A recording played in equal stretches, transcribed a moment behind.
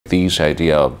this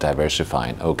idea of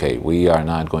diversifying. Okay, we are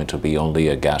not going to be only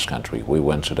a gas country. We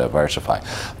want to diversify.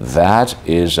 That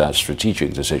is a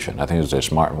strategic decision. I think it's a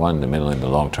smart one in the middle and the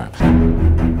long term.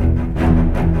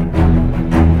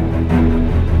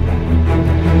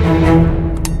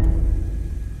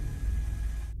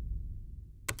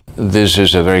 This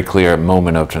is a very clear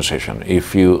moment of transition.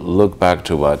 If you look back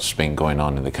to what's been going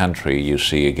on in the country, you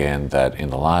see again that in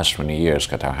the last 20 years,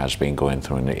 Qatar has been going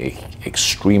through an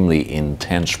extremely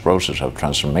intense process of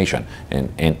transformation, and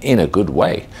in a good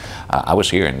way. I was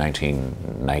here in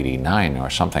 1999 or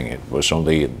something. It was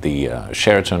only the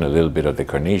Sheraton, a little bit of the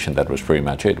Carnation, that was pretty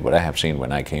much it. What I have seen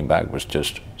when I came back was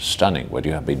just stunning, what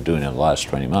you have been doing in the last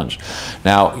 20 months.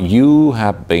 Now, you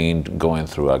have been going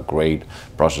through a great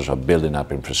process of building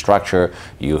up infrastructure.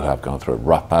 You have gone through a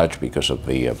rough patch because of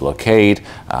the blockade,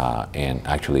 and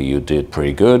actually you did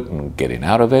pretty good in getting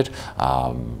out of it.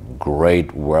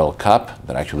 Great World Cup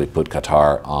that actually put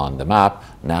Qatar on the map.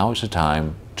 Now is the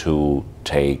time to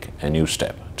take a new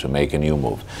step, to make a new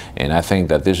move. And I think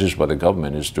that this is what the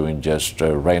government is doing just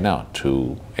right now,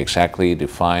 to exactly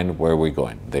define where we're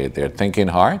going. They're thinking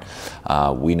hard.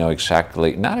 We know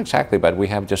exactly, not exactly, but we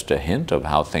have just a hint of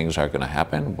how things are going to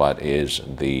happen. What is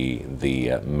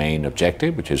the main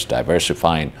objective, which is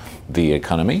diversifying the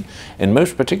economy. And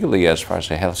most particularly as far as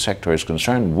the health sector is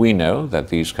concerned, we know that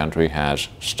this country has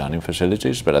stunning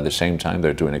facilities, but at the same time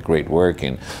they're doing a great work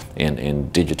in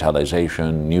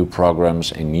digitalization, new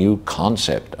programs, a new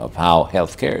concept of how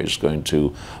healthcare is going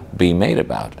to be made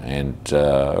about. And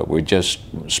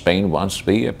Spain wants to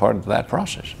be a part of that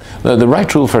process. The right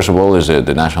tool, first of all, is the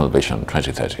National Vision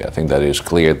 2030. I think that is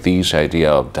clear. This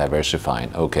idea of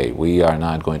diversifying. Okay, we are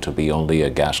not going to be only a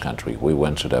gas country. We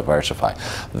want to diversify.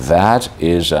 That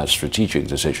is a strategic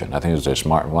decision. I think it's a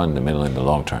smart one in the middle and the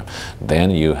long term.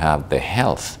 Then you have the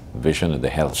health vision and the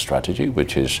health strategy,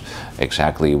 which is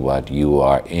exactly what you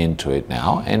are into it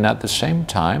now. And at the same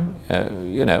time,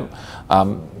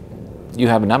 you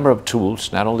have a number of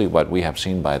tools, not only what we have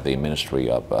seen by the Ministry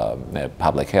of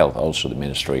Public Health, also the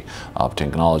Ministry of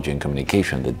Technology and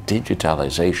Communication, the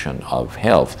digitalization of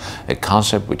health, a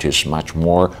concept which is much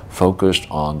more focused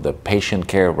on the patient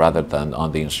care rather than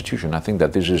on the institution. I think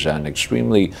that this is an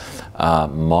extremely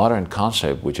modern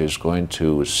concept which is going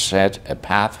to set a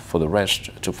path for the rest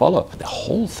to follow. The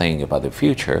whole thing about the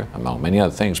future, among many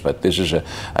other things, but this is a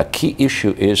key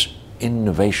issue, is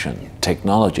innovation,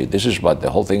 technology. This is what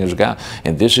the whole thing is about,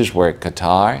 and this is where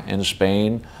Qatar and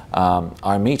Spain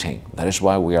are meeting. That is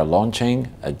why we are launching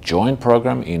a joint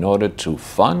program in order to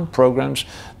fund programs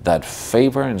that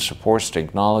favor and supports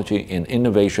technology and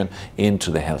innovation into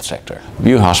the health sector.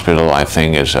 View Hospital, I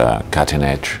think, is a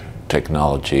cutting-edge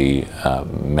technology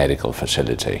medical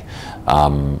facility.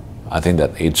 I think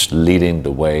that it's leading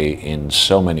the way in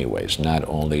so many ways, not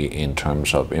only in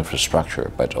terms of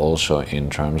infrastructure, but also in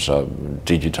terms of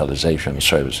digitalization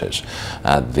services.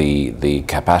 The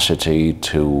capacity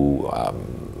to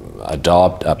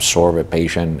adopt, absorb a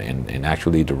patient and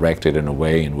actually direct it in a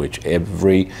way in which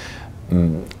every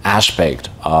aspect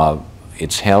of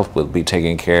its health will be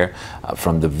taken care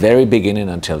from the very beginning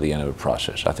until the end of the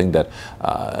process. I think that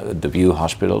the View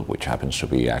Hospital, which happens to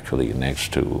be actually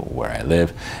next to where I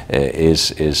live,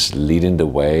 is leading the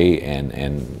way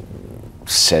and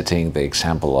setting the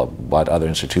example of what other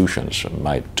institutions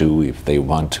might do if they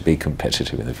want to be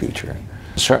competitive in the future.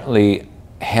 Certainly,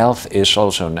 health is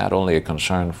also not only a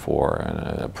concern for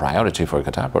a priority for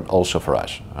Qatar, but also for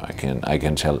us. I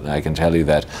can tell you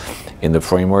that in the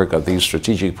framework of the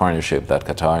strategic partnership that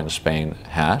Qatar and Spain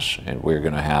has, and we're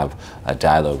going to have a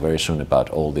dialogue very soon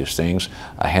about all these things,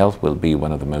 health will be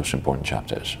one of the most important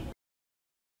chapters.